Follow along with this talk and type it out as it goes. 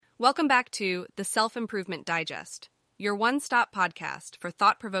Welcome back to The Self-Improvement Digest, your one-stop podcast for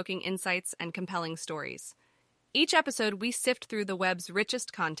thought-provoking insights and compelling stories. Each episode, we sift through the web's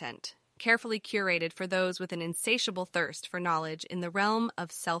richest content, carefully curated for those with an insatiable thirst for knowledge in the realm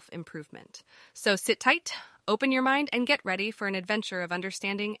of self-improvement. So sit tight, open your mind, and get ready for an adventure of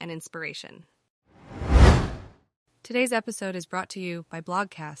understanding and inspiration. Today's episode is brought to you by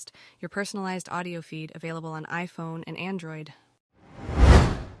Blogcast, your personalized audio feed available on iPhone and Android.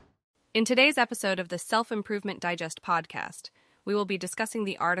 In today's episode of the Self-Improvement Digest podcast, we will be discussing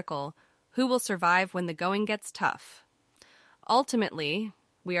the article, Who Will Survive When the Going Gets Tough? Ultimately,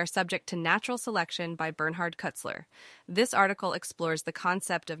 we are subject to natural selection by Bernhard Kutzler. This article explores the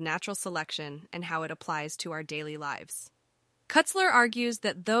concept of natural selection and how it applies to our daily lives. Kutzler argues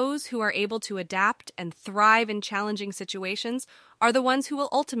that those who are able to adapt and thrive in challenging situations are the ones who will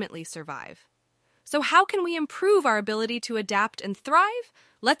ultimately survive. So how can we improve our ability to adapt and thrive?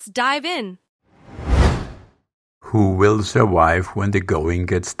 Let's dive in. Who will survive when the going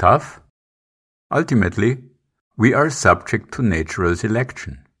gets tough? Ultimately, we are subject to natural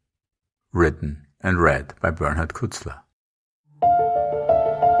selection. Written and read by Bernhard Kutzler.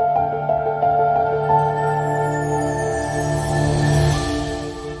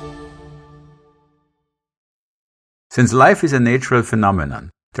 Since life is a natural phenomenon,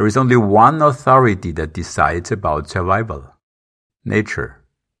 there is only one authority that decides about survival: nature.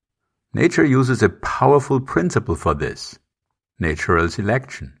 Nature uses a powerful principle for this: natural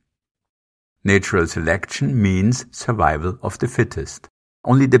selection. Natural selection means survival of the fittest.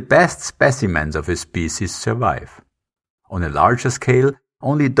 Only the best specimens of a species survive. On a larger scale,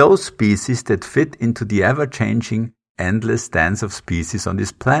 only those species that fit into the ever-changing, endless dance of species on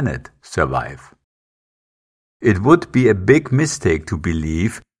this planet survive. It would be a big mistake to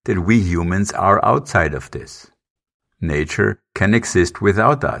believe that we humans are outside of this. Nature can exist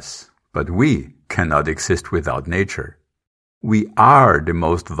without us, but we cannot exist without nature. We are the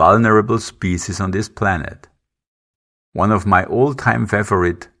most vulnerable species on this planet. One of my all-time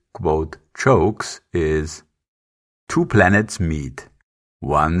favorite, quote, jokes is, two planets meet.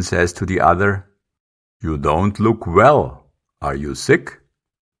 One says to the other, "You don't look well. Are you sick?"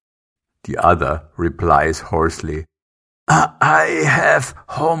 The other replies hoarsely, "I have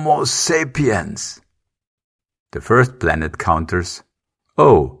Homo sapiens." The first planet counters,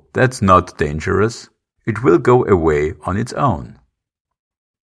 "Oh, that's not dangerous. It will go away on its own."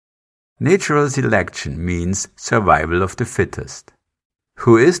 Natural selection means survival of the fittest.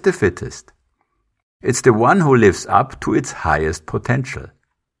 Who is the fittest? It's the one who lives up to its highest potential.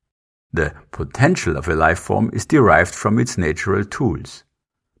 The potential of a life form is derived from its natural tools.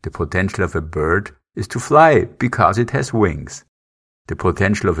 The potential of a bird is to fly because it has wings. The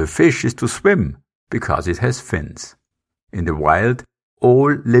potential of a fish is to swim because it has fins. In the wild,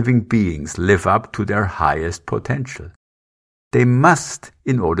 all living beings live up to their highest potential. They must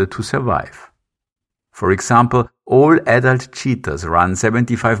in order to survive. For example, all adult cheetahs run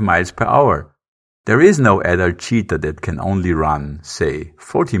 75 miles per hour. There is no adult cheetah that can only run, say,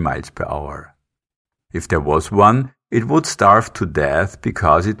 40 miles per hour. If there was one, it would starve to death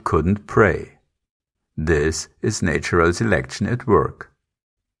because it couldn't prey. This is natural selection at work.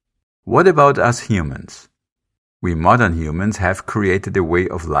 What about us humans? We modern humans have created a way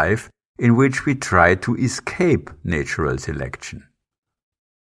of life in which we try to escape natural selection.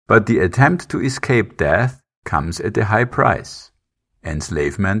 But the attempt to escape death comes at a high price: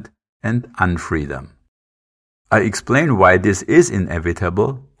 enslavement and unfreedom. I explain why this is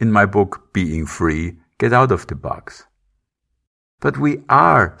inevitable in my book Being Free, Get Out of the Box. But we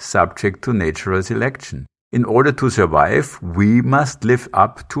are subject to natural selection. In order to survive, we must live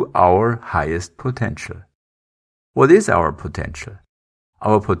up to our highest potential. What is our potential?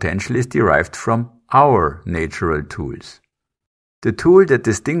 Our potential is derived from our natural tools. The tool that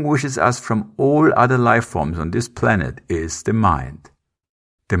distinguishes us from all other life forms on this planet is the mind.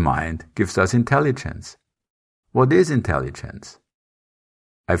 The mind gives us intelligence. What is intelligence?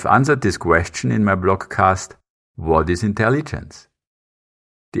 I've answered this question in my blogcast, What is Intelligence?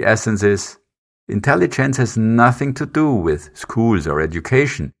 The essence is, intelligence has nothing to do with schools or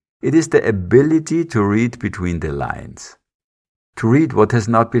education. It is the ability to read between the lines, to read what has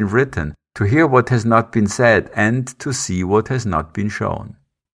not been written, to hear what has not been said, and to see what has not been shown.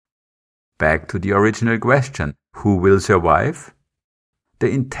 Back to the original question, who will survive? The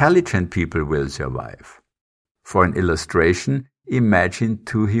intelligent people will survive. For an illustration, imagine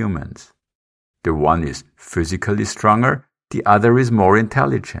two humans. The one is physically stronger, the other is more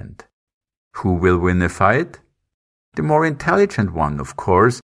intelligent. Who will win a fight? The more intelligent one, of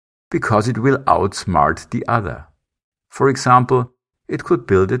course, because it will outsmart the other. For example, It could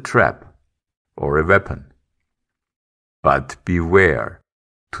build a trap or a weapon. But beware.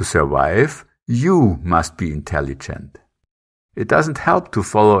 To survive, you must be intelligent. It doesn't help to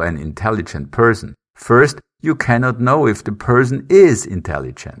follow an intelligent person. First, you cannot know if the person is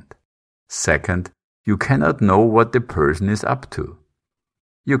intelligent. Second, you cannot know what the person is up to.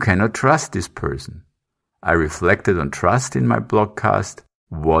 You cannot trust this person. I reflected on trust in my blogcast,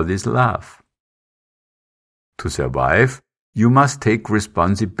 What is Love? To survive, you must take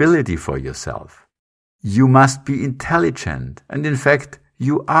responsibility for yourself. You must be intelligent, and in fact,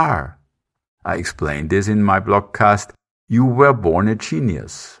 you are. I explained this in my blogcast, You Were Born a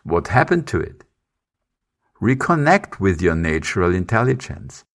Genius. What happened to it? Reconnect with your natural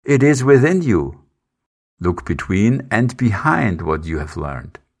intelligence. It is within you. Look between and behind what you have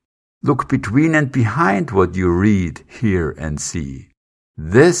learned. Look between and behind what you read, hear, and see.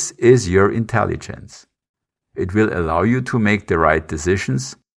 This is your intelligence. It will allow you to make the right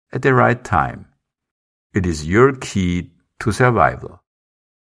decisions at the right time. It is your key to survival.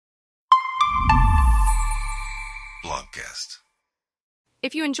 Blogcast.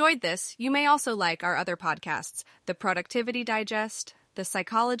 If you enjoyed this, you may also like our other podcasts, the Productivity Digest, the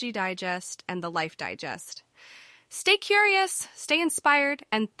Psychology Digest, and the Life Digest. Stay curious, stay inspired,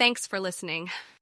 and thanks for listening.